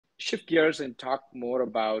shift gears and talk more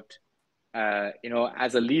about,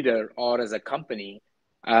 as a leader or as a company,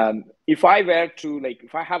 if I were to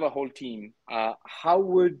if I have a whole team, how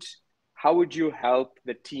would you help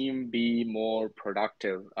the team be more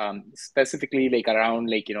productive? Specifically, around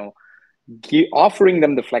offering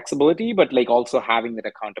them the flexibility, but also having that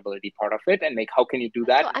accountability part of it, and how can you do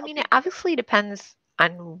that, So, and I how mean, can it you do that? obviously depends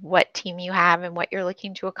on what team you have and what you're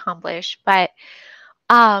looking to accomplish, but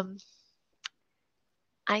um,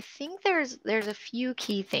 I think there's a few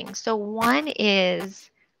key things. So one is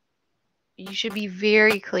you should be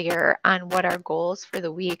very clear on what our goals for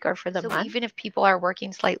the week or for the month. Even if people are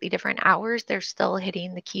working slightly different hours, they're still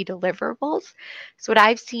hitting the key deliverables. So what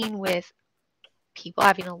I've seen with people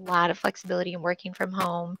having a lot of flexibility and working from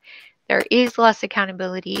home, there is less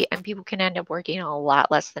accountability and people can end up working a lot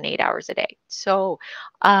less than 8 hours a day. So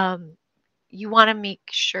um, you want to make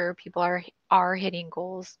sure people are hitting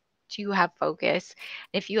goals to have focus.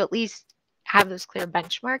 If you at least have those clear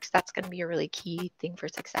benchmarks, that's going to be a really key thing for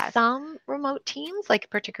success. Some remote teams, like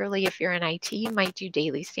particularly if you're in IT, might do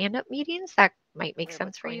daily stand-up meetings. That might make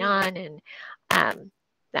sense for you. And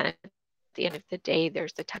then at the end of the day,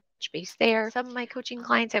 there's the touch base there. Some of my coaching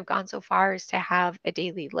clients have gone so far as to have a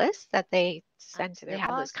daily list that they send to their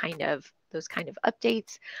boss. They have those kind of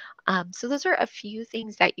updates. So those are a few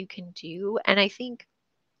things that you can do. And I think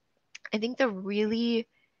the really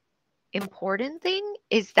important thing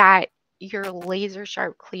is that you're laser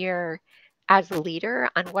sharp clear as a leader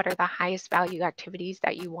on what are the highest value activities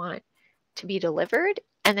that you want to be delivered,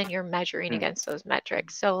 and then you're measuring Mm. against those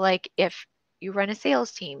metrics. So like if you run a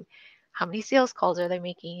sales team, how many sales calls are they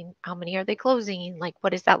making? How many are they closing? Like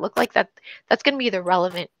what does that look like? That's going to be the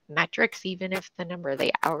relevant metrics, even if the number of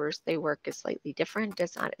the hours they work is slightly different.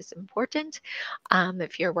 It's not as important.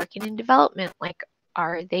 If you're working in development, like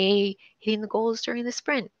are they hitting the goals during the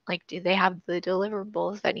sprint? Like do they have the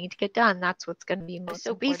deliverables that need to get done? That's what's going to be most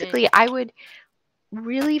important. So basically, I would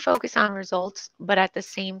really focus on results, but at the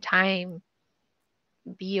same time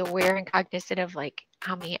be aware and cognizant of like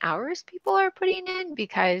how many hours people are putting in,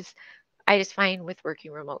 because I just find with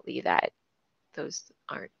working remotely that those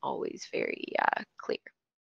aren't always very clear.